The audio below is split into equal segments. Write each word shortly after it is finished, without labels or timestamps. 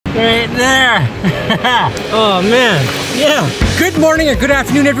Right there. Oh man, yeah. Good morning or good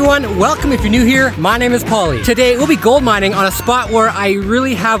afternoon everyone. Welcome if you're new here. My name is Pauly. Today we'll be gold mining on a spot where I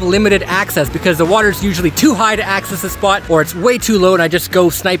really have limited access because the water's usually too high to access the spot or it's way too low and I just go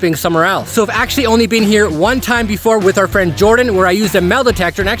sniping somewhere else. So I've actually only been here one time before with our friend Jordan where I used a metal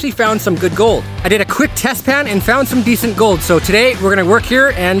detector and actually found some good gold. I did a quick test pan and found some decent gold. So today we're gonna work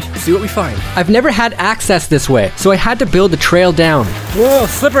here and see what we find. I've never had access this way, so I had to build the trail down. Whoa,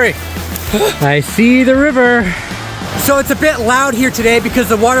 slippery. I see the river. So it's a bit loud here today because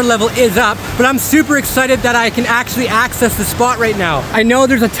the water level is up, but I'm super excited that I can actually access the spot right now. I know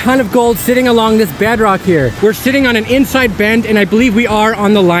there's a ton of gold sitting along this bedrock here. We're sitting on an inside bend and I believe we are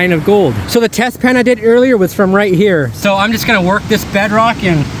on the line of gold. So the test pan I did earlier was from right here. So I'm just gonna work this bedrock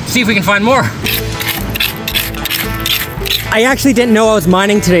and see if we can find more. I actually didn't know I was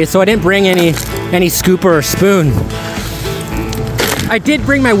mining today, so I didn't bring any scoop or spoon. I did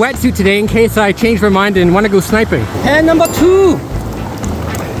bring my wetsuit today in case I changed my mind and want to go sniping. And number 2.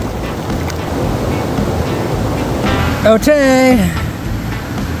 Okay.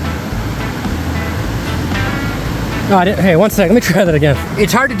 Oh, hey, one sec, let me try that again.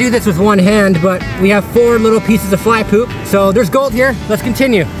 It's hard to do this with one hand, but we have 4 little pieces of fly poop. So there's gold here, let's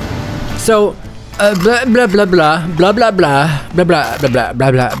continue. So, blah, blah, blah, blah, blah, blah, blah, blah, blah, blah, blah,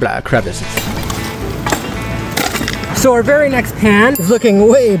 blah, blah, blah, crevices. So our very next pan is looking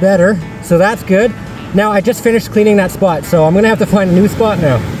way better, so that's good. Now I just finished cleaning that spot, so I'm gonna have to find a new spot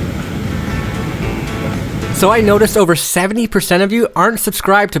now. So I noticed over 70% of you aren't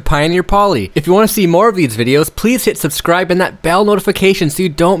subscribed to PioneerPauly. If you want to see more of these videos, please hit subscribe and that bell notification so you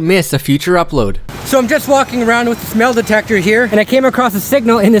don't miss a future upload. So I'm just walking around with the smell detector here, and I came across a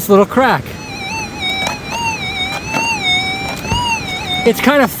signal in this little crack. It's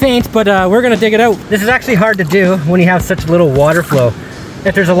kind of faint, but we're gonna dig it out. This is actually hard to do when you have such little water flow.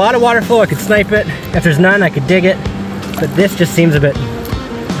 If there's a lot of water flow, I could snipe it. If there's none, I could dig it. But this just seems a bit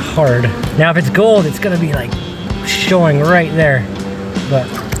hard. Now, if it's gold, it's gonna be like showing right there. But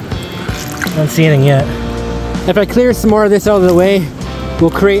I don't see anything yet. If I clear some more of this out of the way,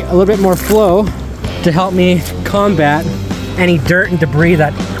 we'll create a little bit more flow to help me combat any dirt and debris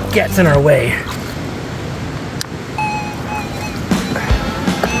that gets in our way.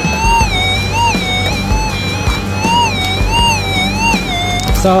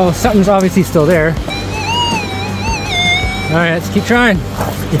 So something's obviously still there. All right, let's keep trying.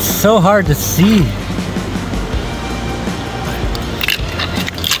 It's so hard to see.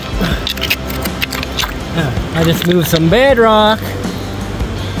 I just moved some bedrock.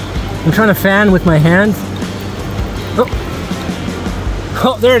 I'm trying to fan with my hands.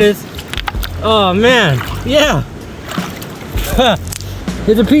 Oh, there it is. Oh man, yeah.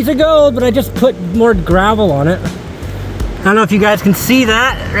 It's a piece of gold, but I just put more gravel on it. I don't know if you guys can see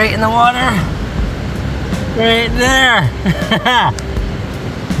that right in the water. Right there.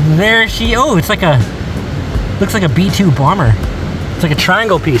 There she, oh, it's like looks like a B-2 bomber. It's like a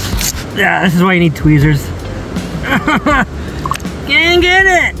triangle piece. Yeah, this is why you need tweezers. Can't get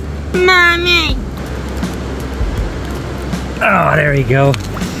it, mommy. Oh, there we go.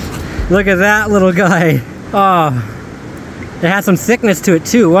 Look at that little guy. Oh, it has some thickness to it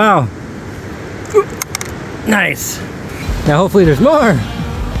too, wow. Nice. Now hopefully there's more.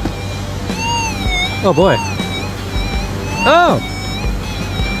 Oh boy. Oh!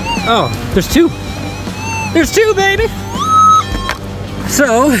 Oh, there's 2. There's 2, baby!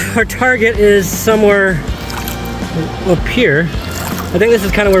 So, our target is somewhere up here. I think this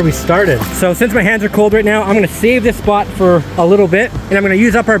is kind of where we started. So since my hands are cold right now, I'm gonna save this spot for a little bit and I'm gonna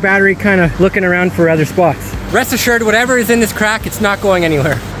use up our battery kind of looking around for other spots. Rest assured, whatever is in this crack, it's not going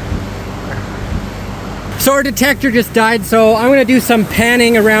anywhere. So our detector just died, so I'm gonna do some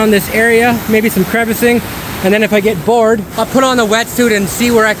panning around this area, maybe some crevicing, and then if I get bored, I'll put on the wetsuit and see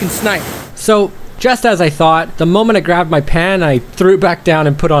where I can snipe. So, just as I thought, the moment I grabbed my pan, I threw it back down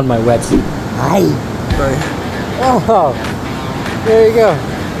and put on my wetsuit. Hi. Sorry. Oh, there you go.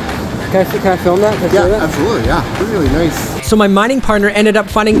 Can I film that? Yeah, that? Absolutely, yeah. Really nice. So my mining partner ended up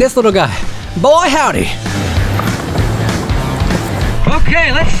finding this little guy. Boy, howdy.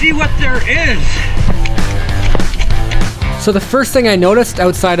 Okay, let's see what there is. So the first thing I noticed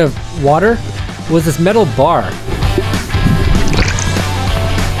outside of water was this metal bar.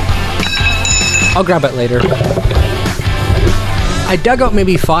 I'll grab it later. I dug out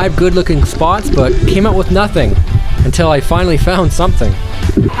maybe 5 good looking spots, but came out with nothing until I finally found something.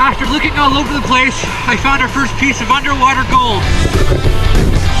 After looking all over the place, I found our first piece of underwater gold.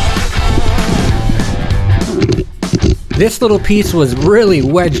 This little piece was really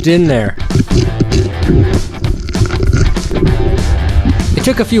wedged in there. It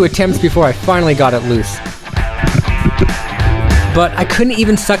took a few attempts before I finally got it loose. But I couldn't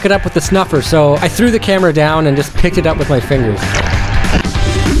even suck it up with the snuffer, so I threw the camera down and just picked it up with my fingers.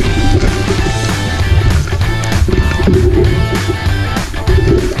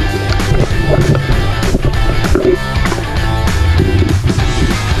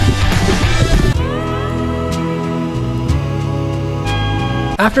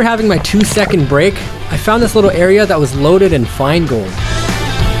 After having my 2-second break, I found this little area that was loaded in fine gold.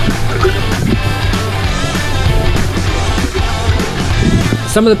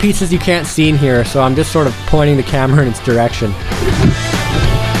 Some of the pieces you can't see in here, so I'm just sort of pointing the camera in its direction.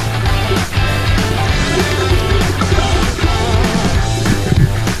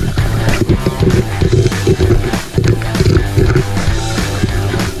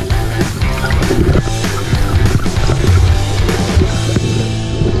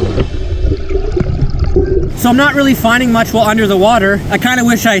 So I'm not really finding much while under the water. I kind of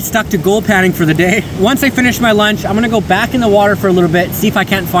wish I stuck to gold panning for the day. Once I finish my lunch, I'm gonna go back in the water for a little bit, see if I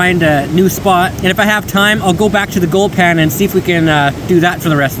can't find a new spot. And if I have time, I'll go back to the gold pan and see if we can do that for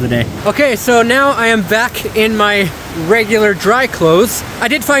the rest of the day. Okay, so now I am back in my regular dry clothes. I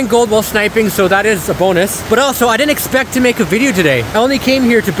did find gold while sniping, so that is a bonus. But also, I didn't expect to make a video today. I only came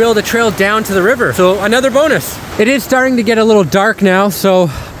here to build a trail down to the river, so another bonus. It is starting to get a little dark now,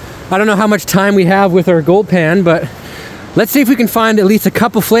 so I don't know how much time we have with our gold pan, but let's see if we can find at least a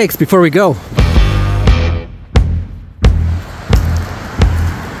couple flakes before we go.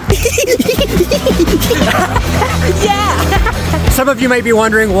 Yeah! Some of you might be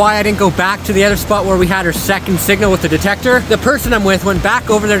wondering why I didn't go back to the other spot where we had our second signal with the detector. The person I'm with went back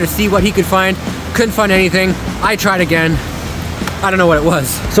over there to see what he could find. Couldn't find anything. I tried again. I don't know what it was.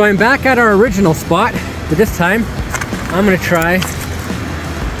 So I'm back at our original spot, but this time I'm gonna try,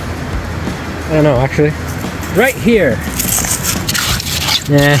 I don't know, actually. Right here.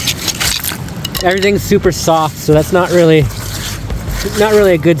 Nah. Everything's super soft, so that's not really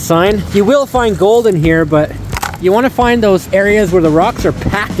a good sign. You will find gold in here, but you want to find those areas where the rocks are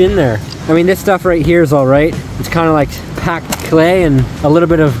packed in there. I mean, this stuff right here is all right. It's kind of like packed clay and a little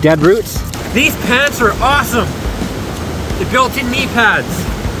bit of dead roots. These pants are awesome. The built-in knee pads.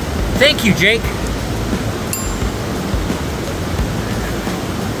 Thank you, Jake.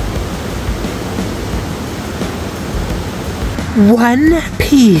 One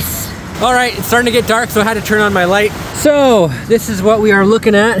piece. All right, it's starting to get dark, so I had to turn on my light. So this is what we are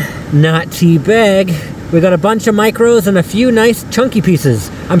looking at. Not too bad. We got a bunch of micros and a few nice chunky pieces.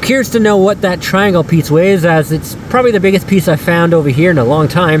 I'm curious to know what that triangle piece weighs, as it's probably the biggest piece I've found over here in a long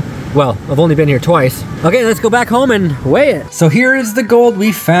time. Well, I've only been here twice. Okay, let's go back home and weigh it. So here is the gold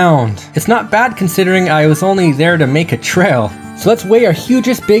we found. It's not bad considering I was only there to make a trail. So let's weigh our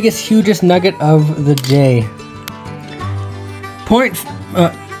hugest nugget of the day.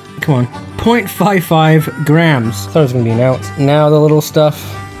 0.55 grams. Thought it was gonna be an ounce. Now the little stuff.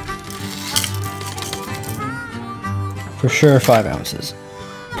 For sure 5 ounces.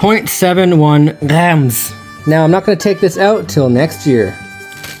 0.71 grams. Now I'm not gonna take this out till next year.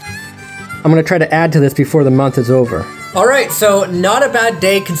 I'm gonna try to add to this before the month is over. Alright, so not a bad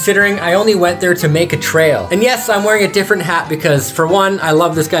day considering I only went there to make a trail. And yes, I'm wearing a different hat because for one, I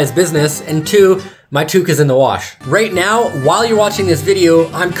love this guy's business, and two, my toque is in the wash. Right now, while you're watching this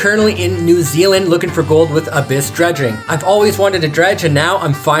video, I'm currently in New Zealand looking for gold with Abyss dredging. I've always wanted to dredge and now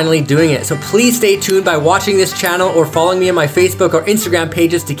I'm finally doing it. So please stay tuned by watching this channel or following me on my Facebook or Instagram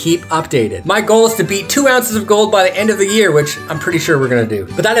pages to keep updated. My goal is to beat 2 ounces of gold by the end of the year, which I'm pretty sure we're gonna do.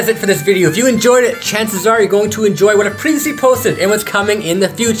 But that is it for this video. If you enjoyed it, chances are you're going to enjoy what I've previously posted and what's coming in the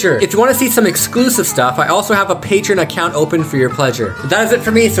future. If you wanna see some exclusive stuff, I also have a Patreon account open for your pleasure. But that is it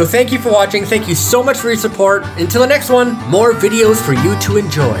for me, so thank you for watching. Thank you so much for your support. Until the next one, more videos for you to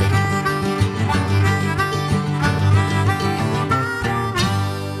enjoy.